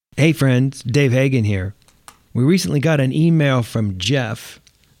Hey friends, Dave Hagan here. We recently got an email from Jeff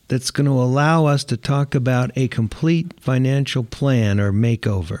that's going to allow us to talk about a complete financial plan or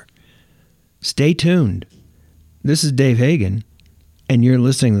makeover. Stay tuned. This is Dave Hagan, and you're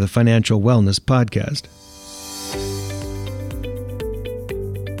listening to the Financial Wellness Podcast.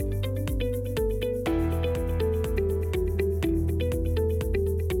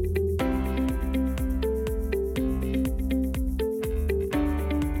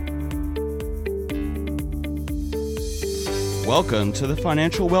 Welcome to the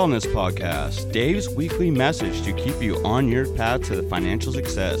Financial Wellness Podcast, Dave's weekly message to keep you on your path to the financial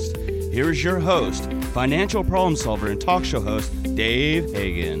success. Here is your host, financial problem solver and talk show host, Dave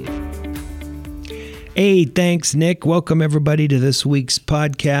Hagan. Hey, thanks, Nick. Welcome, everybody, to this week's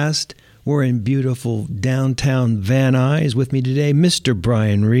podcast. We're in beautiful downtown Van Nuys. With me today, Mr.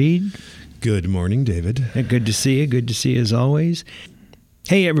 Brian Reed. Good morning, David. Good to see you. Good to see you as always.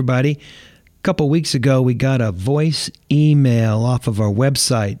 Hey, everybody. A couple weeks ago, we got a voice email off of our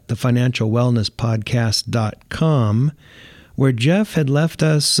website, thefinancialwellnesspodcast.com, where Jeff had left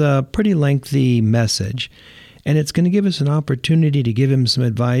us a pretty lengthy message. And it's going to give us an opportunity to give him some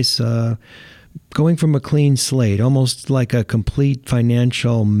advice going from a clean slate, almost like a complete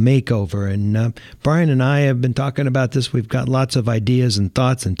financial makeover. And Brian and I have been talking about this. We've got lots of ideas and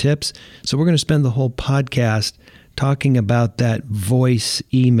thoughts and tips. So we're going to spend the whole podcast talking about that voice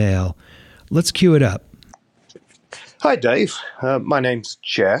email. Let's cue it up. Hi, Dave. My name's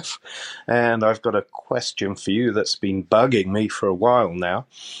Jeff, and I've got a question for you that's been bugging me for a while now.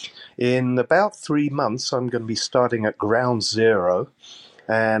 In about 3 months, I'm going to be starting at ground zero,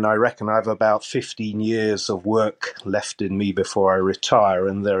 and I reckon I have about 15 years of work left in me before I retire,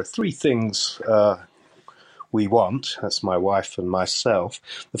 and there are three things we want. That's my wife and myself.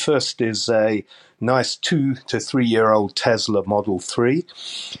 The first is a nice 2 to 3 year old Tesla Model 3.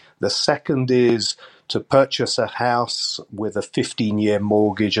 The second is to purchase a house with a 15-year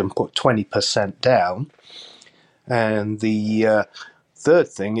mortgage and put 20% down. And the third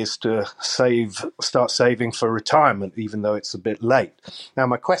thing is to start saving for retirement, even though it's a bit late. Now,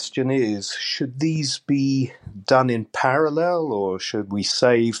 my question is, should these be done in parallel, or should we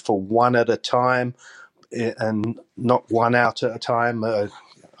save for one at a time and knock one out at a time,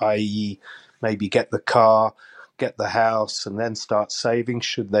 i.e. maybe get the car, get the house, and then start saving?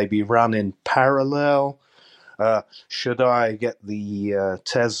 Should they be run in parallel? Should I get the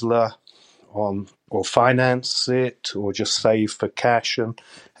Tesla on or finance it, or just save for cash? And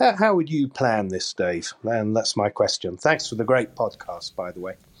how would you plan this, Dave? And that's my question. Thanks for the great podcast, by the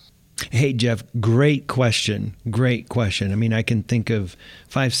way. Hey, Jeff, great question. Great question. I mean, I can think of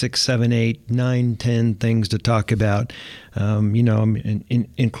 5, 6, 7, 8, 9, 10 things to talk about,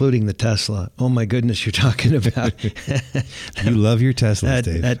 including the Tesla. Oh, my goodness, you're talking about. You love your Teslas,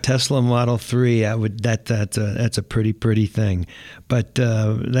 Dave. That Tesla Model 3, that's a pretty thing. But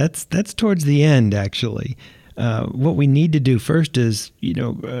that's towards the end, actually. What we need to do first is,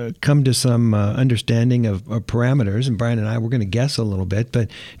 come to some understanding of parameters. And Brian and I, we're going to guess a little bit. But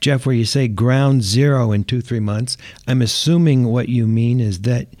Jeff, where you say ground zero in 2-3 months, I'm assuming what you mean is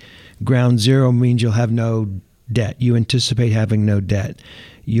that ground zero means you'll have no debt. You anticipate having no debt.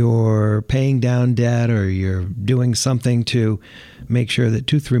 You're paying down debt, or you're doing something to make sure that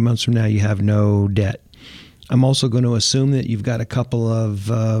 2-3 months from now you have no debt. I'm also going to assume that you've got a couple of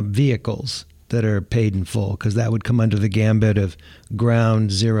vehicles that are paid in full, because that would come under the gambit of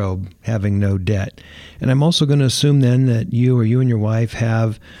ground zero, having no debt. And I'm also going to assume then that you and your wife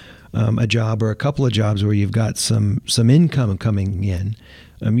have a job or a couple of jobs where you've got some income coming in.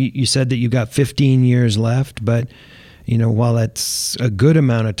 You said that you've got 15 years left, but while that's a good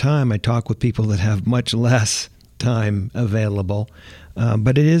amount of time, I talk with people that have much less time available.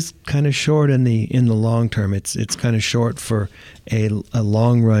 But it is kind of short in the long term. It's kind of short for a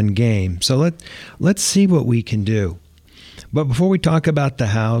long run game. So let's see what we can do. But before we talk about the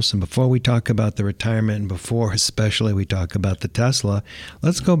house, and before we talk about the retirement, and before especially we talk about the Tesla,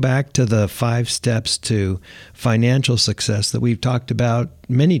 let's go back to the 5 steps to financial success that we've talked about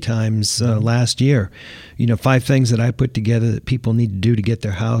many times last year. 5 things that I put together that people need to do to get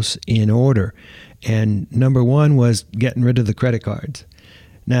their house in order. And number 1 was getting rid of the credit cards.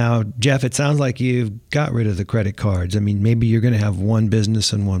 Now, Jeff, it sounds like you've got rid of the credit cards. I mean, maybe you're going to have one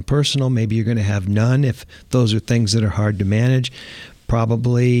business and one personal. Maybe you're going to have none if those are things that are hard to manage.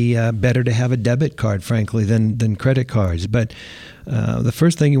 Probably better to have a debit card, frankly, than credit cards. But the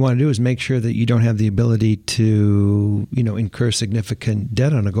first thing you want to do is make sure that you don't have the ability to, incur significant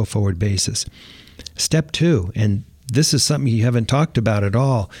debt on a go-forward basis. Step 2, and this is something you haven't talked about at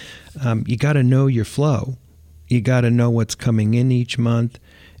all. You got to know your flow. You got to know what's coming in each month,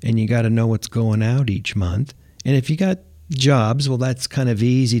 and you got to know what's going out each month. And if you got jobs, well, that's kind of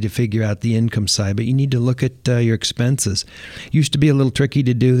easy to figure out the income side, but you need to look at your expenses. Used to be a little tricky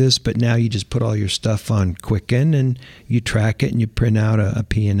to do this, but now you just put all your stuff on Quicken and you track it and you print out a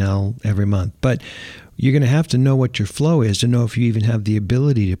P&L every month. But you're going to have to know what your flow is to know if you even have the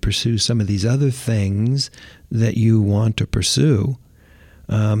ability to pursue some of these other things that you want to pursue.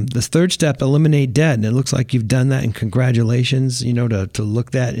 The third step, eliminate debt. And it looks like you've done that, and congratulations, to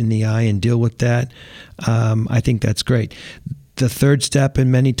look that in the eye and deal with that. I think that's great. The third step,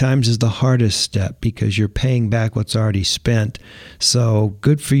 and many times, is the hardest step because you're paying back what's already spent. So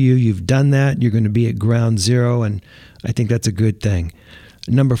good for you. You've done that. You're going to be at ground zero, and I think that's a good thing.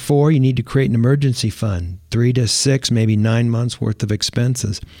 Number 4, you need to create an emergency fund, 3 to 6, maybe 9 months worth of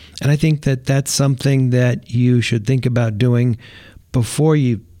expenses. And I think that that's something that you should think about doing before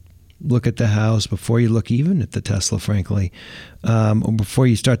you look at the house, before you look even at the Tesla, frankly, or before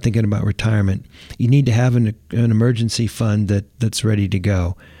you start thinking about retirement. You need to have an emergency fund that's ready to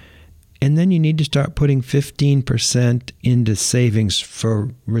go. And then you need to start putting 15% into savings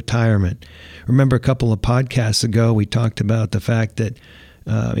for retirement. Remember a couple of podcasts ago, we talked about the fact that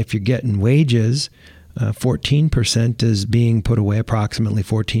if you're getting wages, 14% is being put away, approximately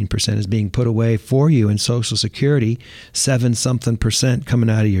 14% is being put away for you in Social Security, 7-something% coming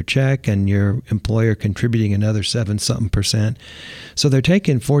out of your check, and your employer contributing another 7-something%. So they're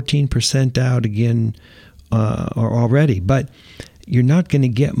taking 14% out again or already, but you're not going to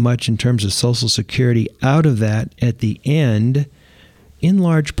get much in terms of Social Security out of that at the end, in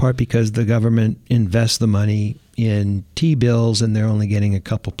large part because the government invests the money in T-bills and they're only getting a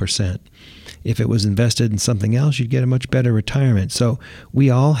couple percent. If it was invested in something else, you'd get a much better retirement. So we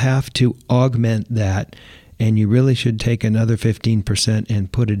all have to augment that, and you really should take another 15%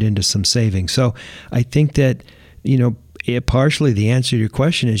 and put it into some savings. So I think that, partially the answer to your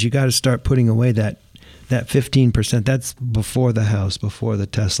question is you got to start putting away that 15%. That's before the house, before the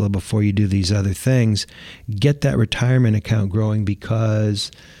Tesla, before you do these other things. Get that retirement account growing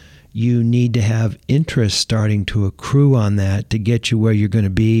because you need to have interest starting to accrue on that to get you where you're going to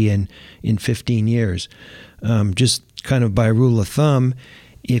be in 15 years. Just kind of by rule of thumb,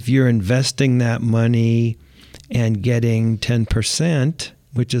 if you're investing that money and getting 10%,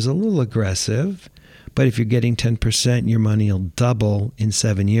 which is a little aggressive, but if you're getting 10%, your money will double in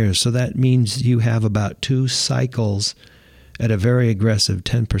 7 years. So that means you have about 2 cycles at a very aggressive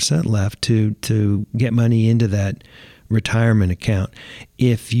 10% left to get money into that retirement account.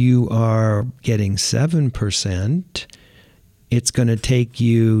 If you are getting 7%, it's going to take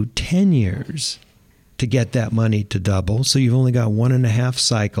you 10 years to get that money to double. So you've only got 1.5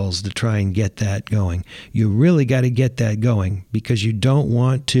 cycles to try and get that going. You really got to get that going because you don't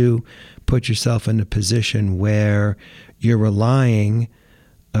want to put yourself in a position where you're relying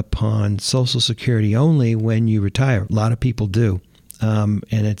upon Social Security only when you retire. A lot of people do, and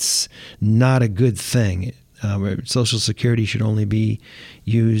it's not a good thing. Social Security should only be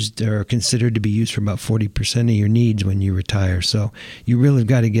used or considered to be used for about 40% of your needs when you retire. So you really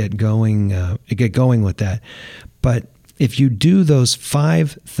got to get going with that. But if you do those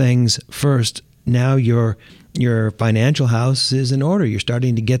 5 things first, now your financial house is in order. You're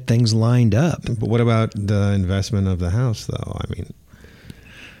starting to get things lined up. But what about the investment of the house, though? I mean,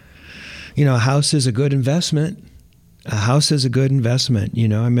 a house is a good investment. A house is a good investment. I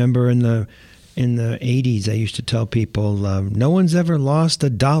remember in the 80s, I used to tell people, no one's ever lost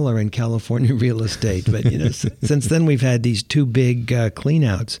 $1 in California real estate. But, since then we've had these 2 big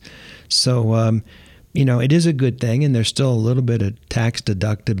cleanouts. So, it is a good thing, and there's still a little bit of tax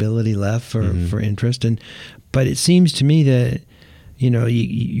deductibility left for interest. But it seems to me that,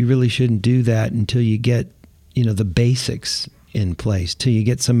 you really shouldn't do that until you get, the basics in place, till you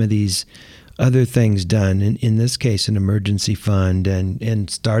get some of these other things done, in this case, an emergency fund and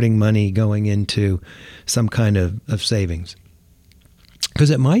starting money going into some kind of savings.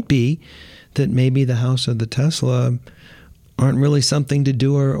 Because it might be that maybe the house or the Tesla aren't really something to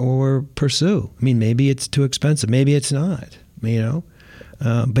do or pursue. I mean, maybe it's too expensive. Maybe it's not,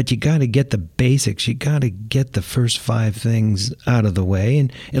 but you got to get the basics. You got to get the first 5 things out of the way.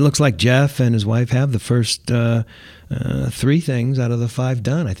 And it looks like Jeff and his wife have the first 3 things out of the 5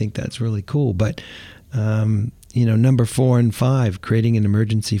 done. I think that's really cool. But, number 4 and 5, creating an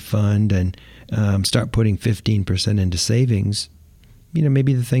emergency fund and start putting 15% into savings,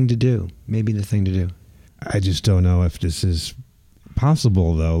 maybe the thing to do. I just don't know if this is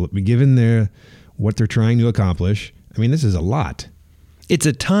possible, though, given what they're trying to accomplish. I mean, this is a lot. It's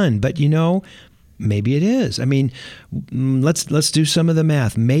a ton, but maybe it is. I mean, let's do some of the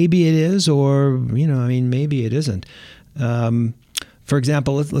math. Maybe it is, or maybe it isn't. For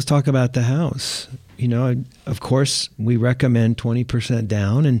example, let's talk about the house. Of course, we recommend 20%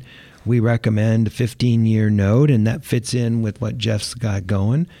 down, and we recommend a 15-year note, and that fits in with what Jeff's got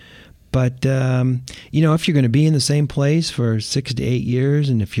going. But, if you're going to be in the same place for 6 to 8 years,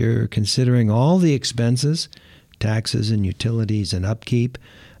 and if you're considering all the expenses, taxes and utilities and upkeep,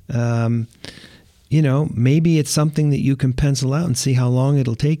 maybe it's something that you can pencil out and see how long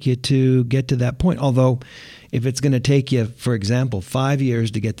it'll take you to get to that point. Although, if it's going to take you, for example, 5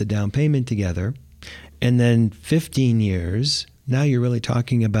 years to get the down payment together, and then 15 years, now you're really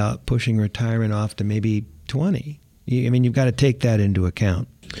talking about pushing retirement off to maybe 20. You've got to take that into account.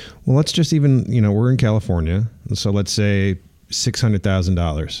 Well, let's just even, we're in California, so let's say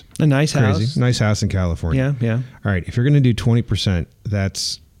 $600,000. A nice Crazy. house. Nice house in California. Yeah. All right, if you're going to do 20%,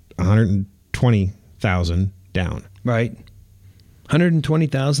 that's $120,000 down. Right.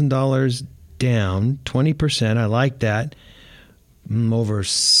 $120,000 down, 20%. I like that. Over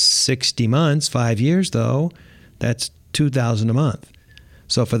 60 months, 5 years though, that's $2,000 a month.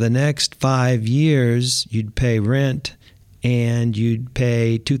 So for the next 5 years, you'd pay rent and you'd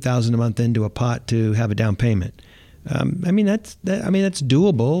pay $2,000 a month into a pot to have a down payment. That's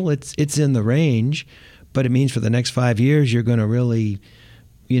doable. It's in the range, but it means for the next 5 years you're going to really,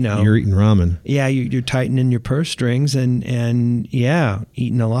 you're eating ramen. Yeah, you're tightening your purse strings and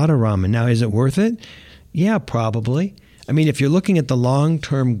eating a lot of ramen. Now, is it worth it? Yeah, probably. If you're looking at the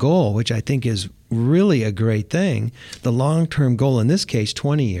long-term goal, which I think is really a great thing, the long-term goal in this case,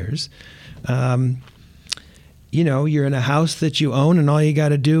 20 years, you're in a house that you own and all you got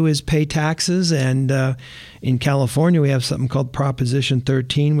to do is pay taxes. And in California, we have something called Proposition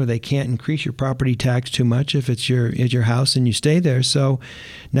 13 where they can't increase your property tax too much if it's your house and you stay there. So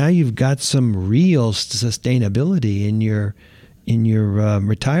now you've got some real sustainability in your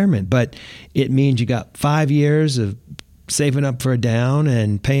retirement. But it means you got 5 years of saving up for a down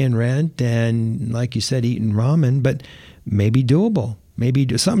and paying rent and, like you said, eating ramen, but maybe doable. Maybe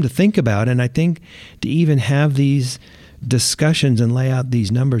something to think about. And I think to even have these discussions and lay out these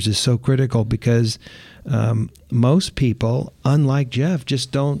numbers is so critical because most people, unlike Jeff,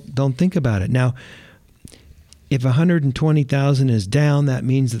 just don't think about it. Now, if 120,000 is down, that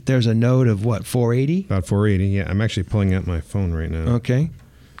means that there's a note of what, 480? About 480. Yeah, I'm actually pulling out my phone right now. Okay.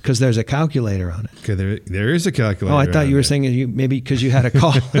 Because there's a calculator on it. Okay, there is a calculator. Oh, I thought you were saying maybe because you had a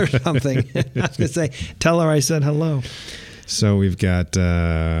call or something. I was going to say, tell her I said hello. So we've got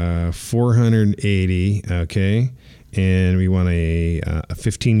 480, okay, and we want a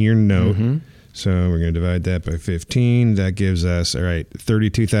 15-year note. Mm-hmm. So we're going to divide that by 15. That gives us, all right,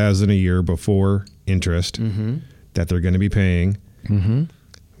 $32,000 a year before interest that they're going to be paying. Mm-hmm.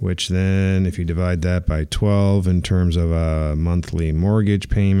 Which then, if you divide that by 12 in terms of a monthly mortgage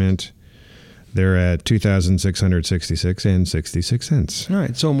payment, they're at $2,666.66. All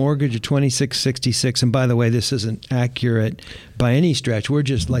right, so a mortgage of $2,666, and by the way, this isn't accurate by any stretch. We're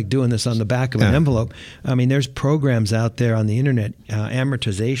just like doing this on the back of an envelope. There's programs out there on the internet,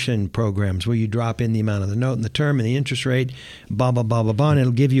 amortization programs, where you drop in the amount of the note and the term and the interest rate, blah blah blah blah blah, and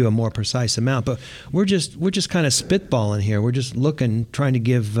it'll give you a more precise amount. But we're just kind of spitballing here. We're just trying to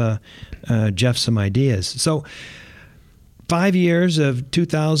give Jeff some ideas. So 5 years of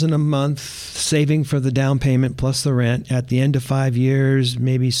 $2,000 a month saving for the down payment plus the rent. At the end of 5 years,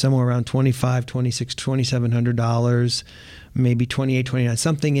 maybe somewhere around $2,500, $2,600, $2,700, maybe $2,800, $2,900,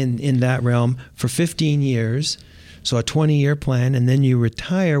 something in that realm for 15 years. So a 20-year plan, and then you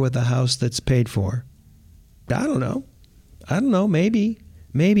retire with a house that's paid for. I don't know.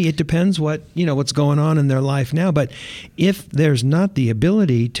 Maybe it depends what's going on in their life now. But if there's not the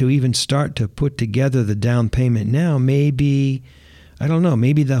ability to even start to put together the down payment now, maybe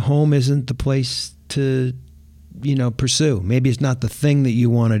the home isn't the place to, pursue. Maybe it's not the thing that you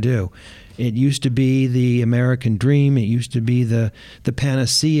want to do. It used to be the American dream. It used to be the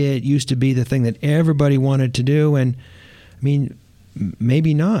panacea. It used to be the thing that everybody wanted to do. And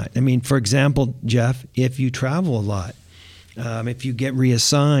maybe not. For example, Jeff, if you travel a lot, if you get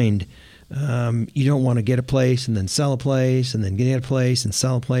reassigned, you don't want to get a place and then sell a place and then get a place and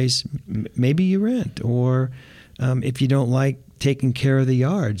sell a place. Maybe you rent. Or if you don't like taking care of the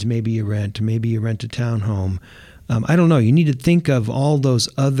yards, maybe you rent. Maybe you rent a townhome. I don't know. You need to think of all those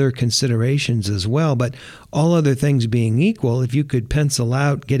other considerations as well. But all other things being equal, if you could pencil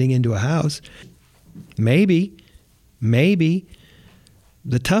out getting into a house, maybe. The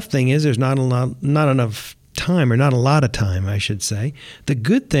tough thing is there's not enough time, or not a lot of time, I should say. The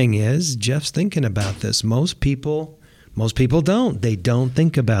good thing is Jeff's thinking about this. Most people don't. They don't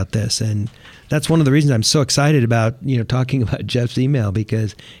think about this, and that's one of the reasons I'm so excited about talking about Jeff's email,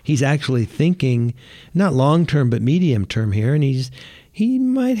 because he's actually thinking not long term but medium term here, and he's he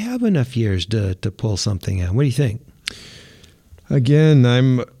might have enough years to pull something out. What do you think?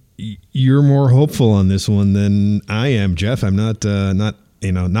 Again, you're more hopeful on this one than I am, Jeff. I'm not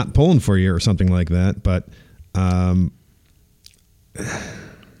pulling for you or something like that, but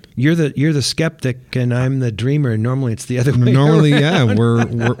you're the skeptic and I'm the dreamer. Normally it's the other way Normally, around.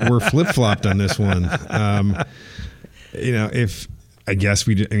 Yeah, we're flip-flopped on this one. If I guess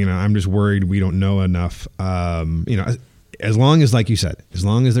I'm just worried we don't know enough. As long as, like you said, as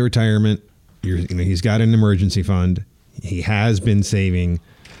long as the retirement, he's got an emergency fund, he has been saving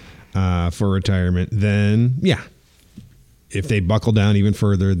for retirement, then yeah. If they buckle down even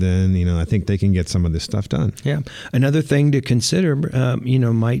further, then, I think they can get some of this stuff done. Yeah. Another thing to consider,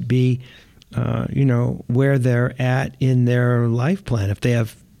 might be, where they're at in their life plan. If they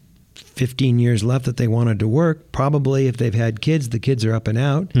have 15 years left that they wanted to work, probably if they've had kids, the kids are up and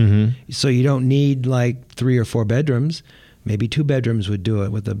out. Mm-hmm. So you don't need like 3 or 4 bedrooms. Maybe 2 bedrooms would do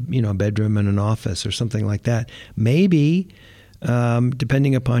it with a bedroom and an office or something like that. Maybe,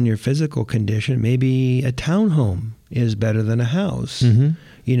 depending upon your physical condition, maybe a townhome is better than a house.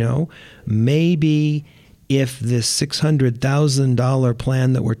 Mm-hmm. Maybe if this $600,000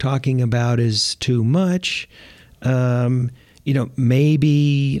 plan that we're talking about is too much,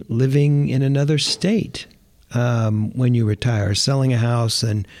 maybe living in another state when you retire, selling a house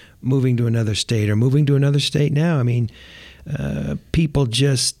and moving to another state, or moving to another state now. I mean, people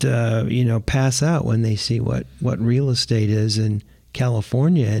just pass out when they see what real estate is in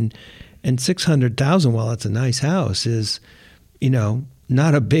California, and $600,000, while it's a nice house, is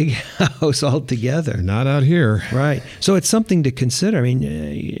not a big house altogether. Not out here, right? So it's something to consider. I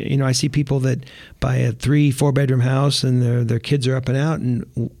mean, I see people that buy a 3-4 bedroom house and their kids are up and out, and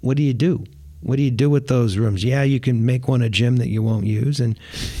what do you do? What do you do with those rooms? Yeah, you can make one a gym that you won't use, and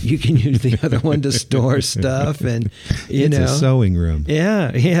you can use the other one to store stuff, and it's a sewing room.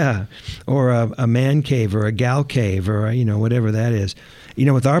 Yeah, or a man cave or a gal cave, or whatever that is.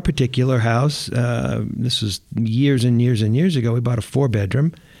 With our particular house, this was years and years and years ago. We bought a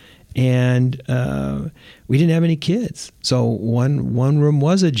 4-bedroom, and we didn't have any kids. So one room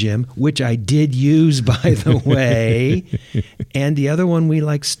was a gym, which I did use, by the way, and the other one we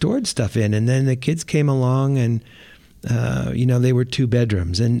stored stuff in. And then the kids came along, and they were 2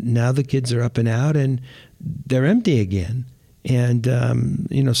 bedrooms, and now the kids are up and out, and they're empty again. And,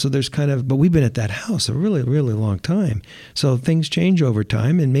 so there's but we've been at that house a really, really long time. So things change over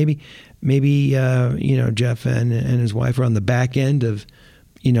time, and maybe Jeff and his wife are on the back end of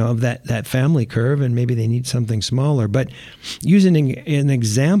that family curve, and maybe they need something smaller. But using an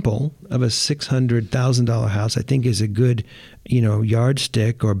example of a $600,000 house, I think is a good,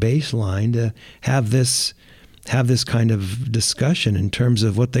 yardstick or baseline to have this kind of discussion in terms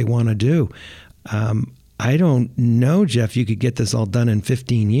of what they want to do. I don't know, Jeff, you could get this all done in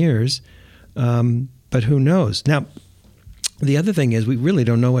 15 years, but who knows? Now, the other thing is we really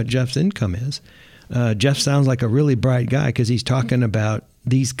don't know what Jeff's income is. Jeff sounds like a really bright guy because he's talking about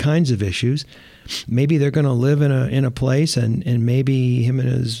these kinds of issues. Maybe they're going to live in a place, and maybe him and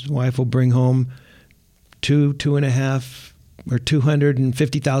his wife will bring home $2.5 or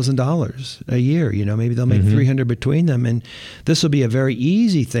 $250,000 a year. Maybe they'll make $300 between them, and this will be a very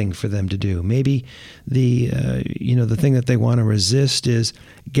easy thing for them to do. Maybe the thing that they want to resist is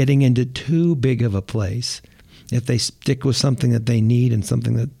getting into too big of a place. If they stick with something that they need, and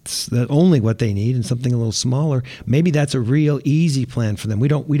something that's only what they need, and something a little smaller, maybe that's a real easy plan for them. We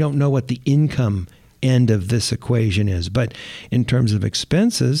don't know what the income end of this equation is, but in terms of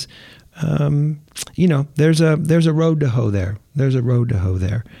expenses, there's a road to hoe there. There's a road to hoe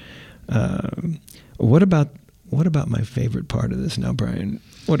there. What about my favorite part of this now, Brian?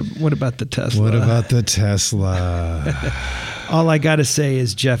 What about the Tesla? What about the Tesla? All I got to say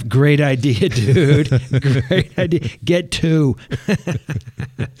is, Jeff, great idea, dude. Great idea. Get 2.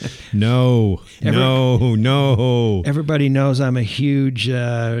 No. Everybody knows I'm a huge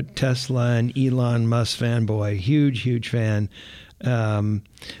Tesla and Elon Musk fanboy. Huge fan.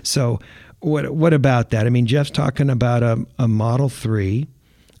 So what about that? I mean, Jeff's talking about a Model 3,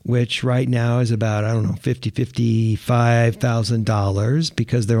 which right now is about, $55,000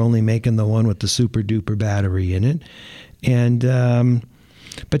 because they're only making the one with the super duper battery in it. And,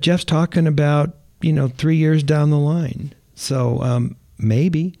 but Jeff's talking about, 3 years down the line. So,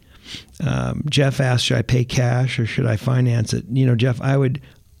 maybe, Jeff asked, should I pay cash or should I finance it? Jeff, I would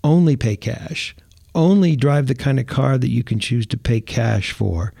only pay cash, only drive the kind of car that you can choose to pay cash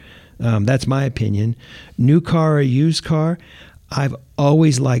for. That's my opinion. New car or used car, I've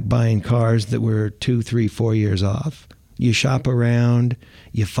always liked buying cars that were 2, 3, 4 years off. you shop around,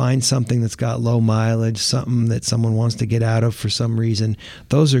 you find something that's got low mileage, something that someone wants to get out of for some reason.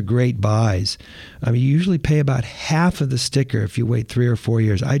 Those are great buys. You usually pay about half of the sticker if you wait 3 or 4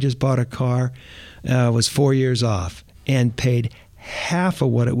 years. I just bought a car, was 4 years off, and paid half of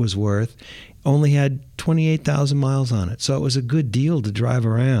what it was worth, only had 28,000 miles on it. So it was a good deal to drive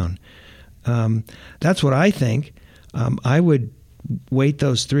around. That's what I think. I would wait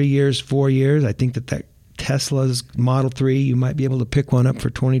those 3 years, 4 years. I think that Tesla's Model 3, you might be able to pick one up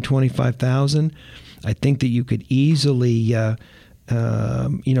for $20,000-$25,000. I think that you could easily, get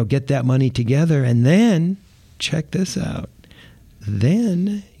that money together, and then check this out.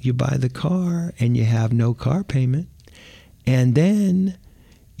 Then you buy the car and you have no car payment, and then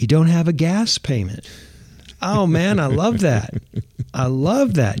you don't have a gas payment. Oh man, I love that. I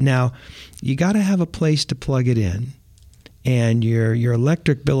love that. Now, you got to have a place to plug it in. And your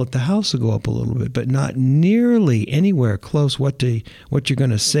electric bill at the house will go up a little bit, but not nearly anywhere close what you're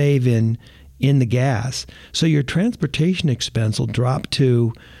going to save in the gas. So your transportation expense will drop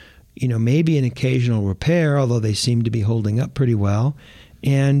to, maybe an occasional repair, although they seem to be holding up pretty well,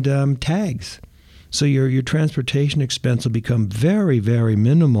 and tags. So your transportation expense will become very, very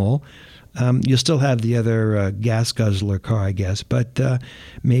minimal. You'll still have the other gas guzzler car, I guess, but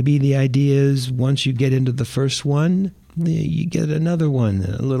maybe the idea is once you get into the first one, you get another one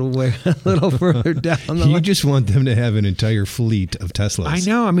a little further down the line. You just want them to have an entire fleet of Teslas. I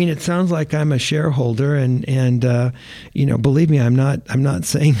know. I mean, it sounds like I'm a shareholder, and believe me, I'm not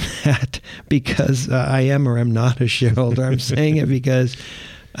saying that because I am or am not a shareholder. I'm saying it because.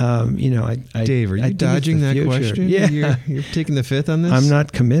 Dave, are you dodging that future. question? Yeah. You're taking the fifth on this? I'm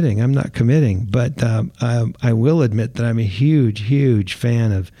not committing, but I will admit that I'm a huge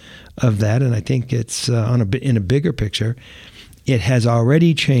fan of that, and I think it's in a bigger picture. It has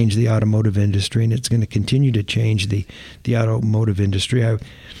already changed the automotive industry, and it's going to continue to change the automotive industry.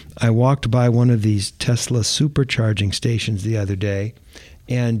 I walked by one of these Tesla supercharging stations the other day,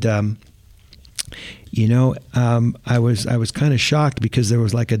 and I was kind of shocked because there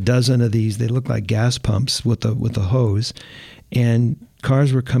was like a dozen of these. They look like gas pumps with a hose, and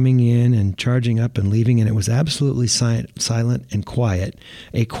cars were coming in and charging up and leaving, and it was absolutely silent and quiet,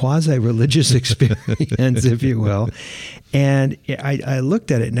 a quasi-religious experience, if you will. And I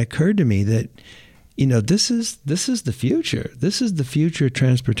looked at it, and it occurred to me that, this is the future. This is the future of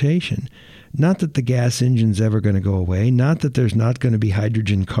transportation. Not that the gas engine's ever going to go away. Not that there's not going to be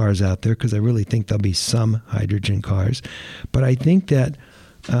hydrogen cars out there, because I really think there'll be some hydrogen cars. But I think that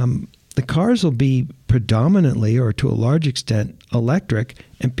the cars will be predominantly, or to a large extent, electric,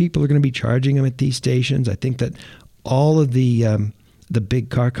 and people are going to be charging them at these stations. I think that all of the big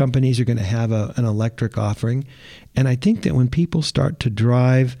car companies are going to have an electric offering. And I think that when people start to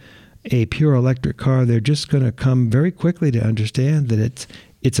drive a pure electric car, they're just going to come very quickly to understand that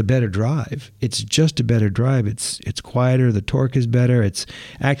it's a better drive. It's just a better drive. It's quieter. The torque is better. It's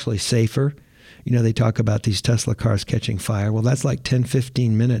actually safer. They talk about these Tesla cars catching fire. Well, that's like 10,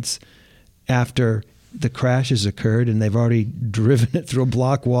 15 minutes after the crash has occurred, and they've already driven it through a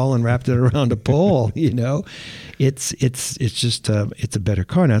block wall and wrapped it around a pole. It's just it's a better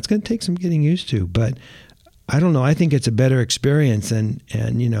car. Now, it's going to take some getting used to, but I don't know. I think it's a better experience. And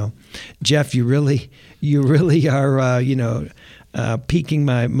Jeff, you really are, piquing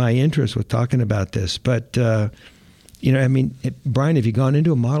my interest with talking about this. But, Brian, have you gone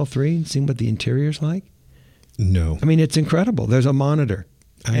into a Model 3 and seen what the interior's like? No. I mean, it's incredible. There's a monitor.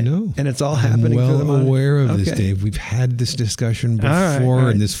 I know. And it's all happening I'm through the monitor. aware of this, Dave. We've had this discussion before all right.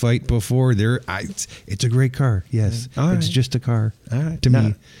 and this fight before. It's a great car. Yes. It's just a car. All right. To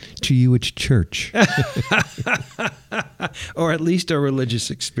me. To you, it's church. Or at least a religious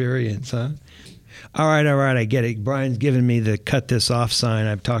experience, huh? All right, I get it. Brian's given me the cut this off sign.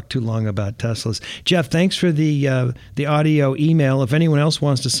 I've talked too long about Teslas. Jeff, thanks for the audio email. If anyone else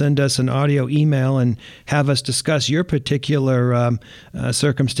wants to send us an audio email and have us discuss your particular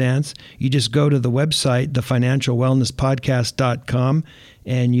circumstance, you just go to the website, thefinancialwellnesspodcast.com,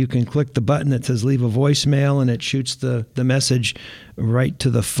 and you can click the button that says leave a voicemail, and it shoots the message right to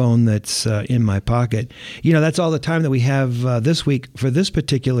the phone that's in my pocket. That's all the time that we have this week for this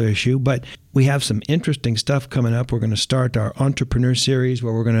particular issue, but we have some interesting stuff coming up. We're going to start our entrepreneur series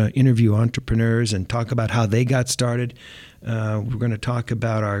where we're going to interview entrepreneurs and talk about how they got started. We're going to talk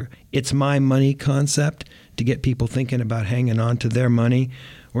about our It's My Money concept to get people thinking about hanging on to their money.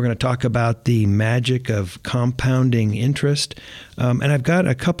 We're going to talk about the magic of compounding interest. And I've got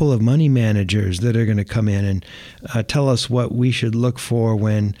a couple of money managers that are going to come in and tell us what we should look for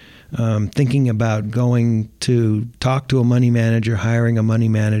when thinking about going to talk to a money manager, hiring a money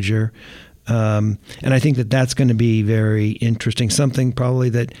manager. And I think that that's going to be very interesting. Something probably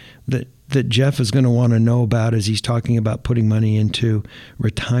that Jeff is going to want to know about as he's talking about putting money into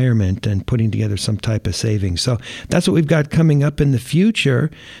retirement and putting together some type of savings. So that's what we've got coming up in the future.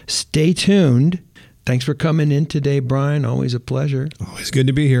 Stay tuned. Thanks for coming in today, Brian. Always a pleasure. Always good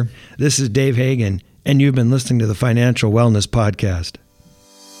to be here. This is Dave Hagan, and you've been listening to the Financial Wellness Podcast.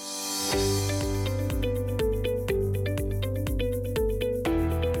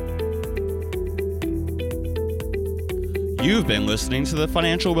 You've been listening to the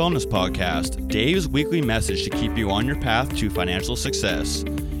Financial Wellness Podcast, Dave's weekly message to keep you on your path to financial success.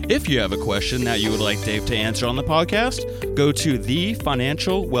 If you have a question that you would like Dave to answer on the podcast, go to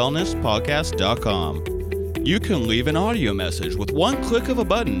thefinancialwellnesspodcast.com. You can leave an audio message with one click of a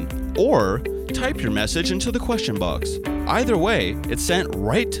button, or type your message into the question box. Either way, it's sent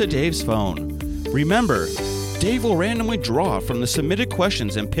right to Dave's phone. Remember, Dave will randomly draw from the submitted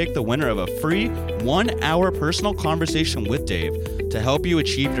questions and pick the winner of a free 1-hour personal conversation with Dave to help you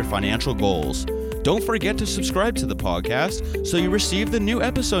achieve your financial goals. Don't forget to subscribe to the podcast so you receive the new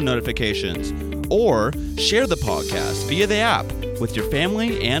episode notifications, or share the podcast via the app with your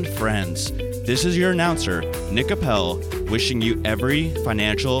family and friends. This is your announcer, Nick Appel, wishing you every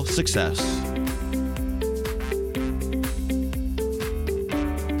financial success.